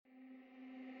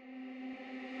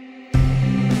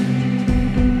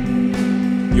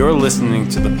You're listening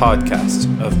to the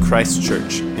podcast of Christ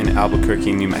Church in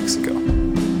Albuquerque, New Mexico.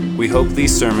 We hope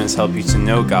these sermons help you to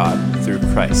know God through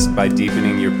Christ by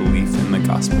deepening your belief in the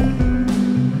gospel.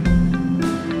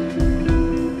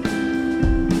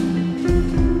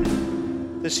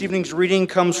 This evening's reading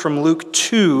comes from Luke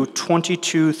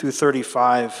 2:22 through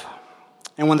 35.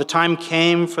 And when the time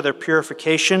came for their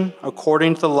purification,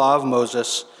 according to the law of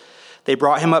Moses, they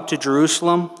brought him up to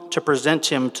Jerusalem to present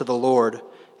him to the Lord.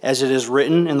 As it is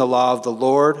written in the law of the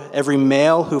Lord, every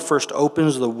male who first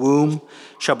opens the womb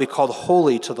shall be called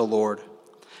holy to the Lord,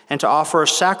 and to offer a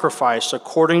sacrifice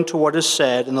according to what is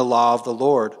said in the law of the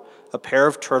Lord, a pair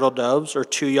of turtle doves or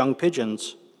 2 young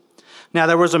pigeons. Now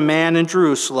there was a man in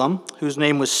Jerusalem whose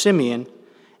name was Simeon,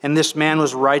 and this man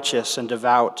was righteous and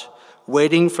devout,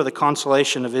 waiting for the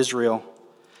consolation of Israel,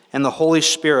 and the Holy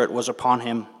Spirit was upon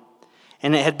him.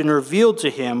 And it had been revealed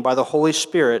to him by the Holy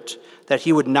Spirit that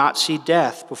he would not see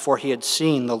death before he had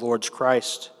seen the Lord's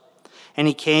Christ. And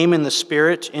he came in the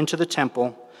Spirit into the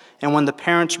temple, and when the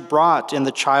parents brought in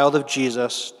the child of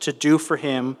Jesus to do for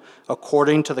him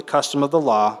according to the custom of the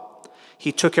law,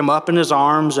 he took him up in his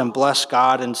arms and blessed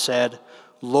God and said,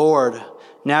 "Lord,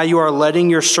 now you are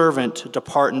letting your servant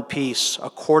depart in peace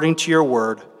according to your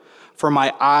word, for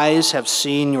my eyes have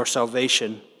seen your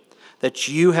salvation, that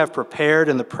you have prepared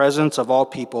in the presence of all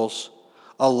peoples,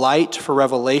 a light for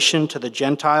revelation to the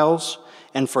Gentiles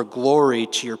and for glory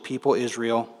to your people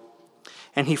Israel."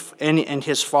 And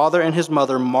his father and his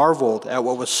mother marveled at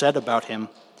what was said about him.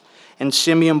 And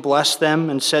Simeon blessed them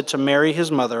and said to Mary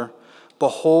his mother,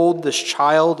 "Behold, this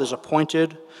child is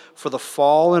appointed for the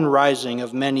fall and rising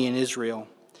of many in Israel,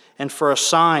 and for a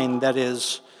sign that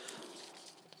is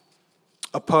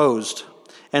opposed.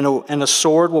 And a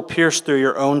sword will pierce through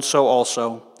your own soul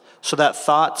also, so that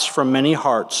thoughts from many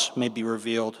hearts may be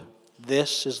revealed."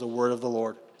 This is the word of the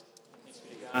Lord.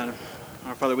 God,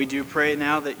 our Father, we do pray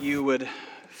now that you would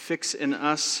fix in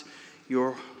us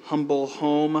your humble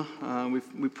home.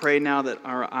 We pray now that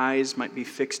our eyes might be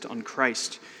fixed on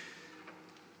Christ.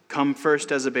 Come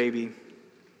first as a baby,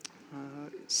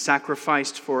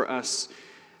 sacrificed for us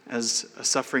as a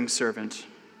suffering servant,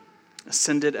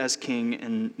 ascended as king,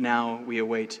 and now we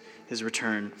await his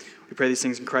return. We pray these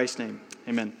things in Christ's name.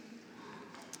 Amen.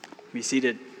 Be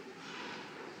seated.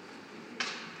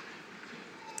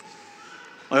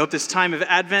 Well, I hope this time of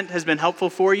Advent has been helpful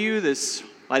for you, this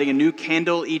lighting a new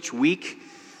candle each week,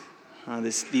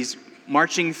 these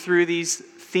marching through these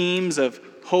themes of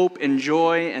hope and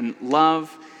joy and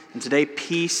love, and today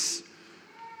peace.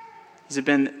 Has it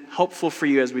been helpful for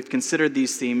you as we've considered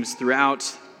these themes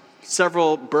throughout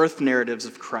several birth narratives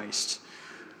of Christ?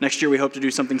 Next year we hope to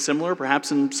do something similar,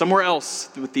 perhaps in somewhere else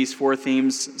with these 4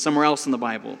 themes, somewhere else in the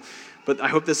Bible. But I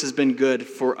hope this has been good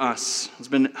for us. It's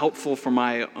been helpful for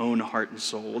my own heart and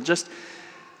soul. Just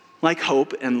like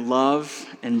hope and love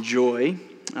and joy,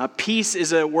 peace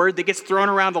is a word that gets thrown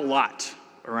around a lot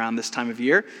around this time of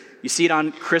year. You see it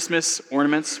on Christmas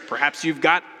ornaments. Perhaps you've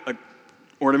got an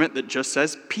ornament that just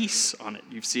says peace on it.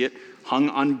 You see it hung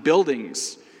on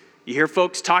buildings. You hear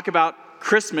folks talk about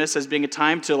Christmas as being a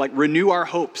time to renew our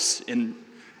hopes in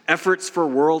efforts for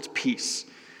world peace.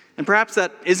 And perhaps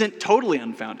that isn't totally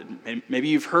unfounded. Maybe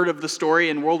you've heard of the story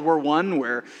in World War I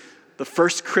where the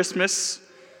first Christmas,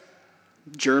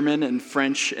 German and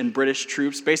French and British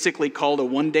troops basically called a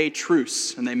one-day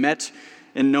truce, and they met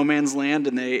in no man's land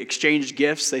and they exchanged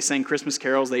gifts, they sang Christmas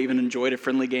carols, they even enjoyed a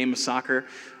friendly game of soccer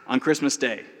on Christmas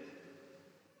Day.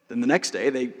 Then the next day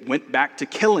they went back to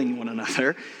killing one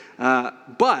another.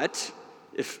 But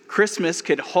if Christmas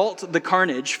could halt the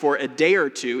carnage for a day or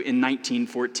two in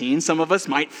 1914, some of us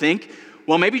might think,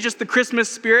 well, maybe just the Christmas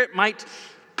spirit might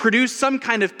produce some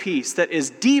kind of peace that is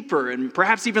deeper and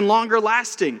perhaps even longer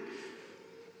lasting.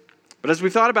 But as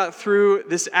we've thought about through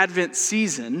this Advent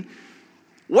season,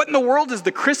 what in the world is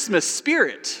the Christmas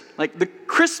spirit? The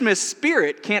Christmas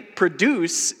spirit can't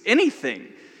produce anything.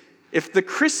 If the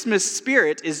Christmas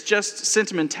spirit is just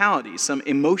sentimentality, some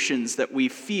emotions that we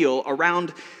feel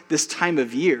around this time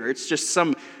of year, it's just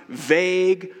some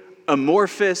vague,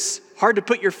 amorphous, hard to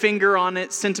put your finger on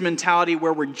it sentimentality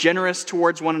where we're generous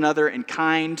towards one another and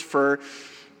kind for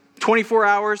 24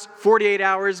 hours, 48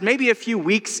 hours, maybe a few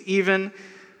weeks even,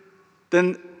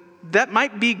 then that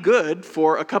might be good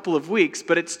for a couple of weeks,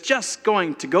 but it's just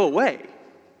going to go away.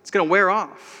 It's going to wear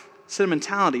off.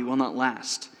 Sentimentality will not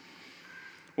last.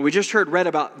 Well, we just read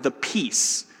about the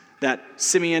peace that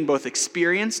Simeon both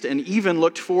experienced and even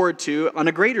looked forward to on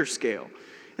a greater scale.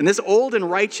 And this old and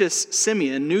righteous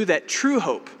Simeon knew that true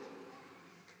hope,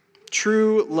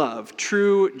 true love,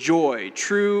 true joy,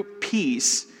 true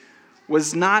peace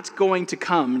was not going to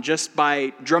come just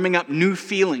by drumming up new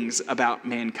feelings about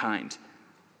mankind.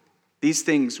 These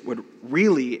things would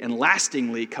really and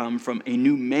lastingly come from a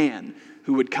new man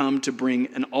who would come to bring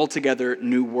an altogether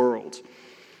new world.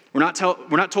 We're not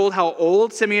told how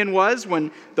old Simeon was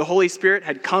when the Holy Spirit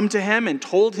had come to him and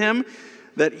told him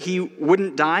that he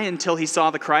wouldn't die until he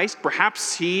saw the Christ.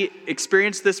 Perhaps he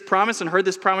experienced this promise and heard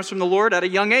this promise from the Lord at a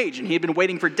young age, and he had been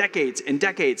waiting for decades and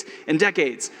decades and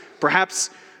decades. Perhaps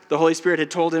the Holy Spirit had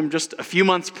told him just a few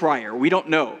months prior. We don't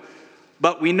know.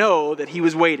 But we know that he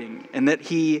was waiting and that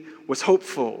he was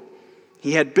hopeful.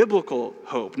 He had biblical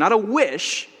hope, not a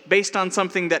wish based on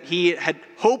something that he had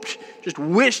hoped, just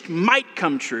wished might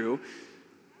come true,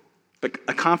 but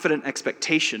a confident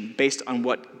expectation based on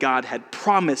what God had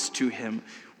promised to him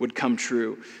would come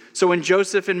true. So when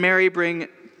Joseph and Mary bring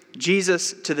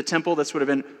Jesus to the temple, this would have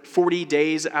been 40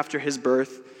 days after his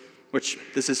birth, which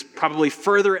this is probably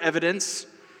further evidence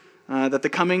that the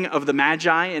coming of the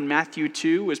Magi in Matthew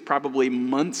 2 was probably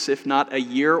months, if not a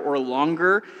year or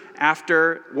longer,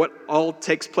 after what all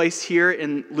takes place here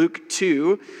in Luke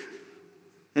 2.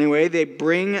 Anyway,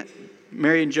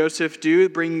 Mary and Joseph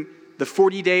bring the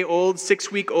 40-day-old,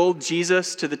 6-week-old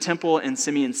Jesus to the temple, and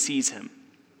Simeon sees him.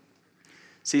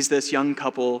 Sees this young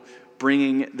couple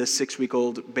bringing this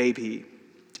 6-week-old baby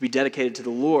to be dedicated to the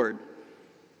Lord.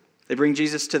 They bring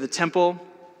Jesus to the temple,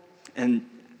 and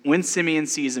when Simeon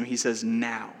sees him, he says,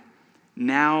 now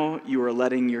you are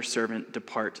letting your servant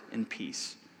depart in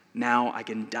peace. Now I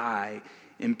can die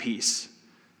in peace.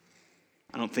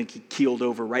 I don't think he keeled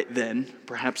over right then,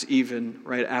 perhaps even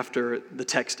right after the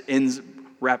text ends,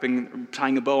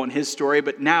 tying a bow on his story,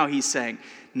 but now he's saying,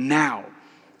 now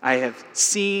I have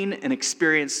seen and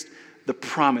experienced the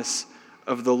promise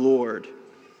of the Lord.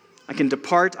 I can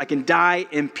depart, I can die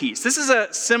in peace. This is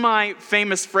a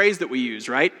semi-famous phrase that we use,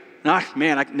 right? Now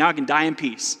I can die in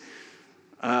peace.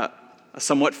 A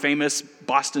somewhat famous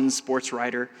Boston sports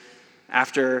writer,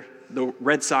 after the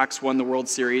Red Sox won the World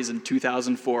Series in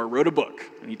 2004, wrote a book,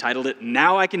 and he titled it,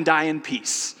 Now I Can Die in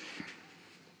Peace.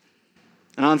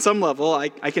 And on some level, I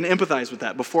can empathize with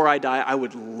that. Before I die, I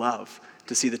would love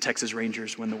to see the Texas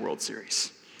Rangers win the World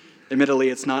Series. Admittedly,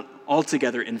 it's not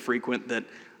altogether infrequent that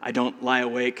I don't lie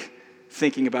awake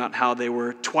thinking about how they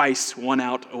were twice 1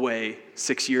 out away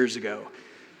 6 years ago.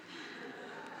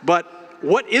 But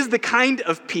what is the kind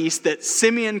of peace that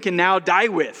Simeon can now die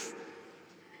with?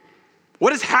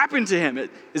 What has happened to him?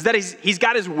 Is that he's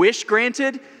got his wish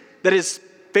granted? That his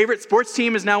favorite sports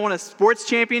team has now won a sports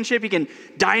championship? He can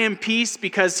die in peace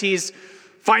because he's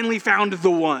finally found the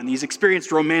one. He's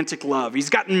experienced romantic love. He's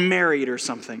gotten married or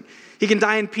something. He can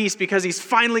die in peace because he's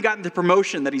finally gotten the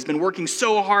promotion that he's been working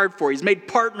so hard for. He's made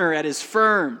partner at his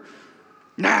firm.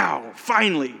 Now,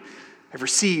 finally, I've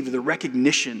received the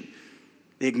recognition,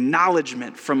 the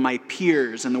acknowledgement from my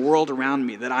peers and the world around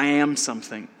me that I am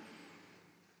something.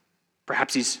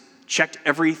 Perhaps he's checked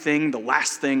everything, the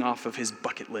last thing off of his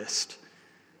bucket list.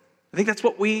 I think that's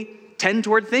what we tend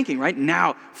toward thinking, right?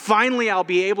 Now, finally, I'll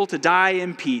be able to die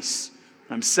in peace.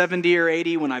 When I'm 70 or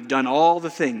 80, when I've done all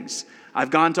the things. I've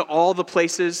gone to all the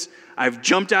places. I've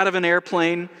jumped out of an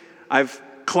airplane. I've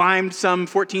climbed some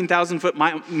 14,000-foot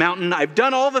mountain. I've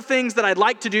done all the things that I'd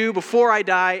like to do before I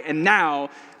die, and now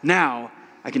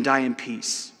I can die in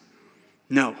peace.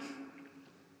 No.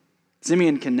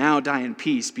 Simeon can now die in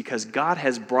peace because God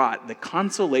has brought the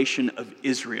consolation of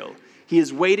Israel. He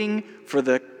is waiting for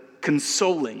the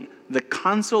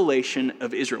consolation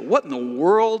of Israel. What in the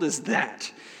world is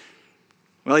that?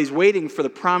 Well, he's waiting for the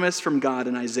promise from God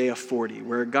in Isaiah 40,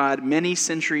 where God, many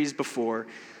centuries before,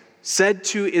 said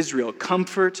to Israel,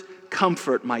 comfort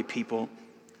my people.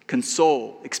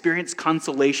 Console, experience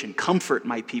consolation, comfort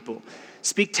my people.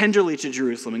 Speak tenderly to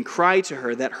Jerusalem and cry to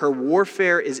her that her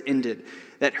warfare is ended,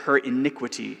 that her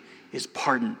iniquity is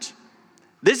pardoned.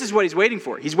 This is what he's waiting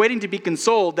for. He's waiting to be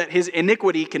consoled that his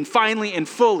iniquity can finally and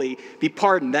fully be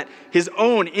pardoned, that his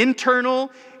own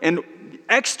internal and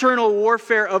external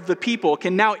warfare of the people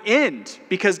can now end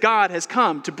because God has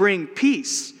come to bring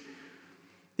peace.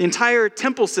 The entire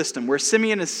temple system where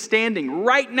Simeon is standing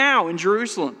right now in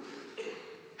Jerusalem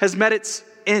has met its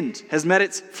end, has met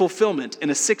its fulfillment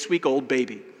in a 6-week-old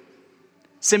baby.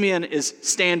 Simeon is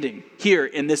standing here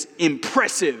in this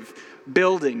impressive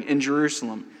building in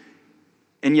Jerusalem,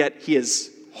 and yet he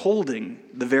is holding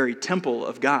the very temple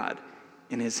of God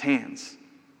in his hands.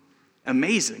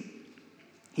 Amazing.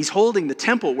 He's holding the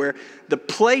temple where the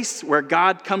place where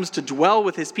God comes to dwell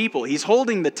with his people. He's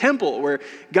holding the temple where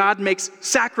God makes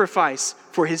sacrifice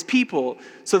for his people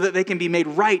so that they can be made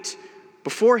right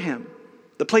before him.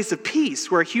 the place of peace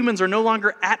where humans are no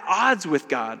longer at odds with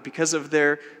God because of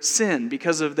their sin,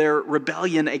 because of their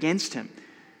rebellion against him,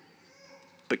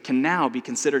 but can now be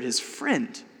considered his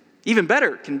friend. Even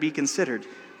better, can be considered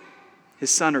his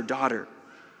son or daughter.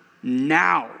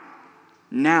 Now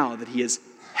that he has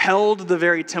held the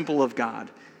very temple of God,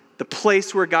 the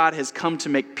place where God has come to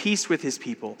make peace with his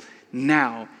people,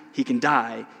 now he can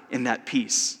die in that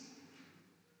peace.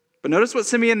 But notice what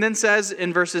Simeon then says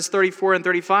in verses 34 and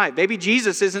 35. Baby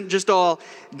Jesus isn't just all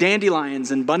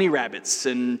dandelions and bunny rabbits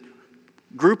and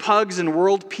group hugs and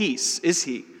world peace, is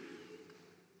he?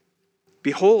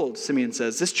 Behold, Simeon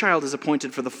says, this child is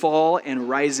appointed for the fall and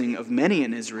rising of many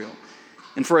in Israel,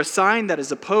 and for a sign that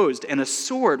is opposed, and a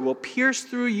sword will pierce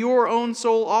through your own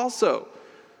soul also,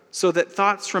 so that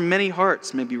thoughts from many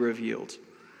hearts may be revealed.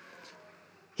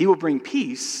 He will bring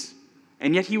peace,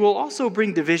 and yet he will also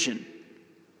bring division.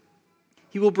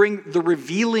 He will bring the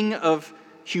revealing of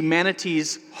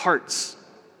humanity's hearts.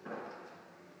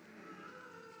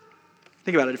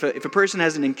 Think about it. If a person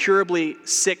has an incurably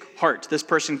sick heart, this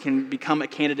person can become a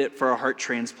candidate for a heart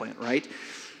transplant, right?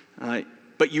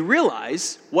 But you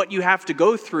realize what you have to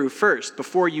go through first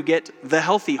before you get the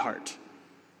healthy heart.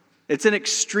 It's an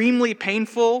extremely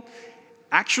painful,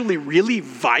 actually really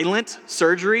violent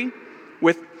surgery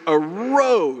with a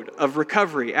road of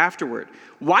recovery afterward.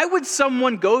 Why would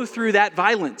someone go through that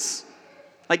violence?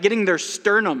 Like getting their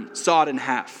sternum sawed in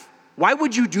half. Why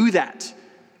would you do that?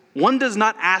 One does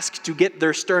not ask to get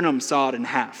their sternum sawed in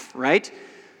half, right?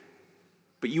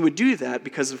 But you would do that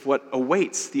because of what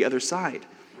awaits the other side.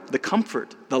 The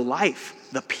comfort, the life,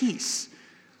 the peace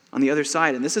on the other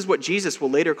side. And this is what Jesus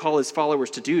will later call his followers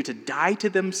to do, to die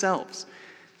to themselves.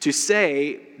 To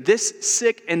say, this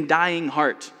sick and dying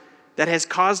heart that has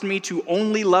caused me to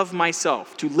only love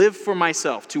myself, to live for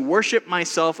myself, to worship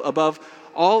myself above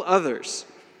all others,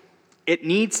 it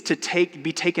needs to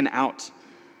be taken out.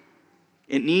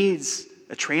 It needs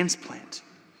a transplant.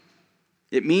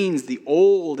 It means the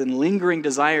old and lingering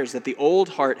desires that the old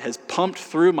heart has pumped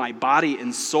through my body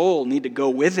and soul need to go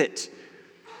with it.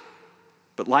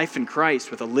 But life in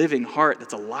Christ with a living heart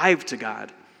that's alive to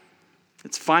God,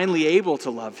 that's finally able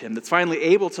to love him, that's finally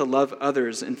able to love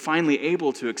others, and finally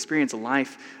able to experience a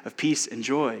life of peace and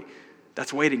joy,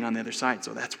 that's waiting on the other side,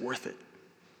 so that's worth it.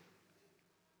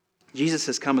 Jesus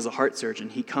has come as a heart surgeon.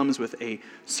 He comes with a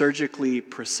surgically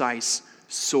precise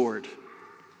sword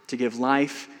to give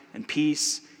life and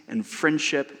peace and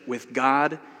friendship with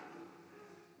God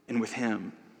and with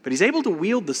him. But he's able to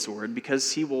wield the sword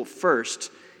because he will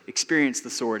first experience the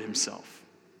sword himself.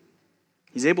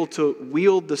 He's able to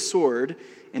wield the sword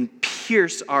and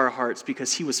pierce our hearts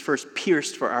because he was first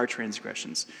pierced for our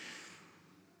transgressions.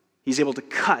 He's able to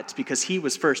cut because he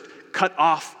was first cut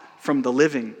off from the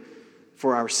living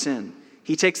for our sin.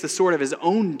 He takes the sword of his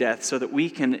own death so that we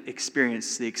can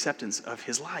experience the acceptance of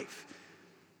his life.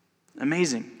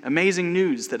 Amazing, amazing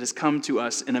news that has come to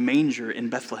us in a manger in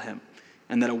Bethlehem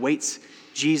and that awaits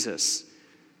Jesus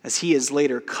as he is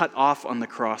later cut off on the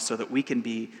cross so that we can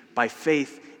be, by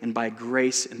faith and by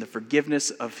grace and the forgiveness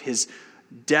of his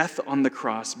death on the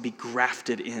cross, be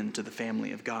grafted into the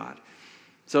family of God.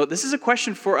 So this is a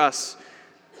question for us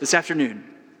this afternoon.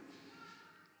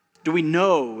 Do we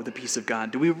know the peace of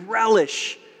God? Do we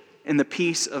relish in the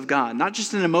peace of God? Not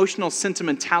just an emotional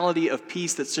sentimentality of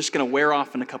peace that's just going to wear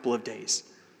off in a couple of days.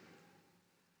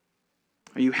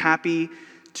 Are you happy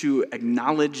to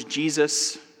acknowledge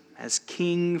Jesus as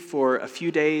King for a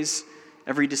few days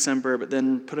every December, but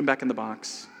then put him back in the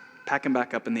box, pack him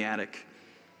back up in the attic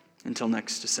until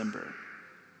next December?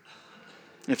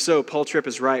 If so, Paul Tripp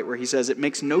is right where he says it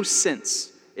makes no sense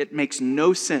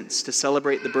to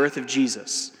celebrate the birth of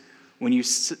Jesus when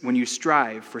you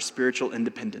strive for spiritual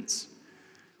independence.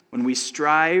 When we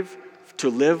strive to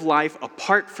live life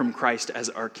apart from Christ as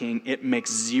our King, it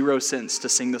makes zero sense to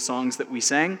sing the songs that we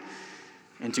sang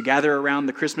and to gather around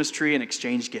the Christmas tree and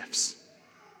exchange gifts.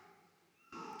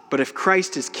 But if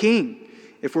Christ is King,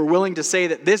 if we're willing to say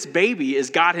that this baby is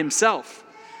God himself,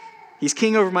 he's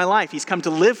King over my life, he's come to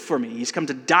live for me, he's come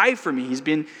to die for me,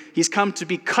 he's come to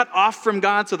be cut off from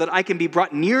God so that I can be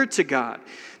brought near to God,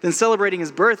 then celebrating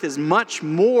his birth is much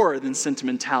more than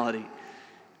sentimentality.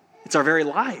 It's our very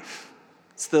life.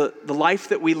 It's the life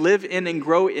that we live in and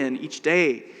grow in each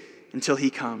day until he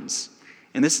comes.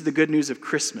 And this is the good news of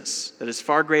Christmas that is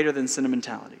far greater than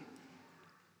sentimentality.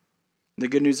 The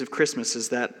good news of Christmas is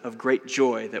that of great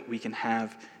joy that we can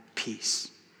have peace.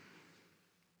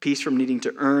 Peace from needing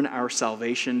to earn our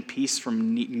salvation. Peace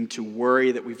from needing to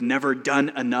worry that we've never done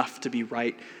enough to be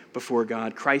right before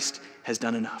God. Christ has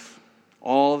done enough.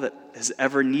 All that has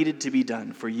ever needed to be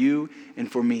done for you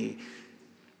and for me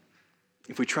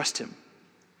if we trust him.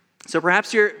 So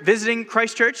perhaps you're visiting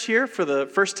Christ Church here for the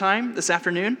first time this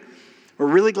afternoon. We're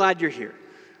really glad you're here.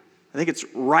 I think it's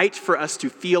right for us to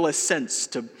feel a sense,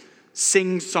 to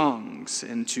sing songs,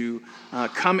 and to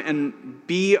come and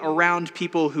be around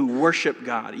people who worship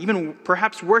God, even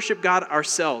perhaps worship God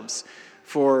ourselves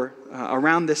for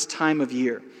around this time of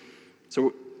year.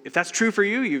 So if that's true for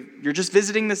you, you're just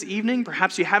visiting this evening,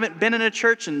 perhaps you haven't been in a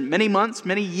church in many months,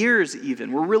 many years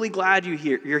even. We're really glad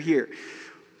you're here.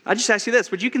 I just ask you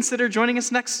this, would you consider joining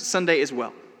us next Sunday as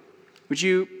well? Would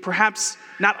you perhaps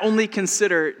not only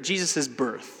consider Jesus'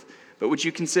 birth, but would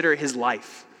you consider his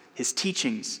life, his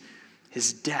teachings,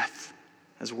 his death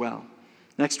as well?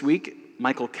 Next week,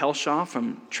 Michael Kelshaw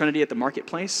from Trinity at the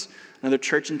Marketplace, another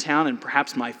church in town, and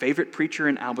perhaps my favorite preacher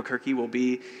in Albuquerque, will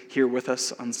be here with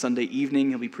us on Sunday evening.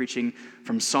 He'll be preaching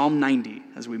from Psalm 90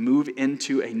 as we move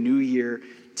into a new year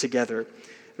together.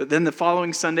 But then the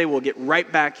following Sunday, we'll get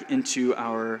right back into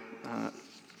our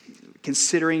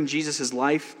considering Jesus'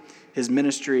 life, his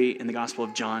ministry in the Gospel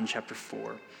of John, chapter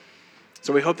 4.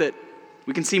 So we hope that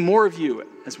we can see more of you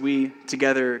as we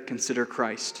together consider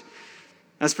Christ.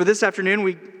 As for this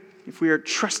afternoon, if we are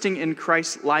trusting in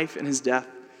Christ's life and his death,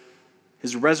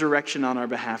 his resurrection on our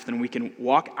behalf, then we can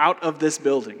walk out of this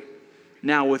building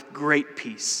now with great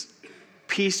peace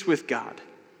with God.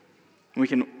 We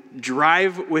can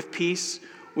drive with peace.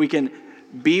 We can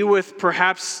be with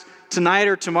perhaps tonight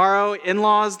or tomorrow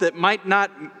in-laws that might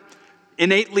not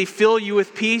innately fill you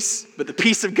with peace, but the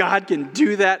peace of God can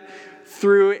do that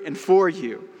through and for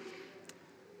you.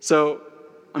 So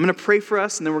I'm going to pray for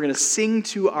us, and then we're going to sing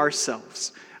to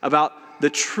ourselves about the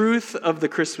truth of the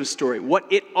Christmas story,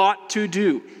 what it ought to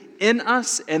do in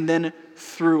us and then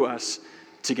through us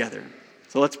together.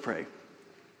 So let's pray.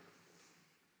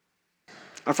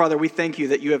 Our Father, we thank you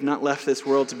that you have not left this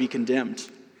world to be condemned,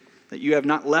 that you have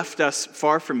not left us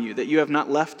far from you, that you have not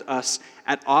left us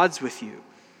at odds with you,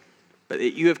 but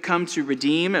that you have come to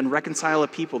redeem and reconcile a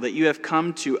people, that you have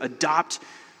come to adopt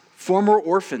former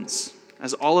orphans,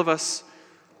 as all of us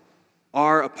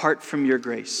are apart from your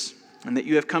grace, and that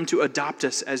you have come to adopt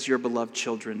us as your beloved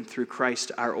children through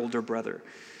Christ, our older brother.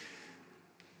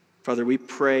 Father, we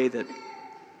pray that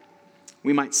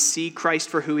we might see Christ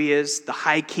for who he is, the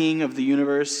high king of the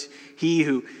universe, he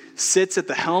who sits at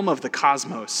the helm of the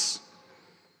cosmos,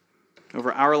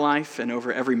 over our life and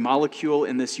over every molecule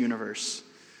in this universe.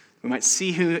 We might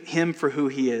see him for who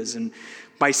he is, and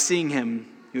by seeing him,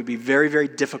 it would be very, very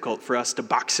difficult for us to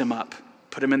box him up,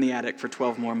 put him in the attic for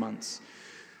 12 more months.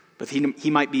 But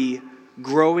he might be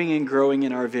growing and growing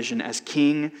in our vision as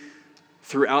king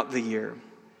throughout the year.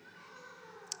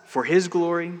 For his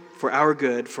glory, for our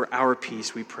good, for our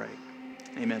peace, we pray.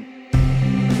 Amen.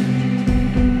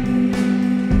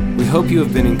 We hope you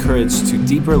have been encouraged to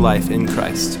deeper life in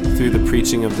Christ through the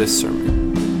preaching of this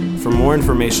sermon. For more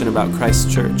information about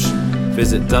Christ Church,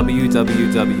 visit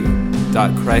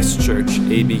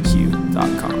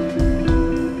www.christchurchabq.com.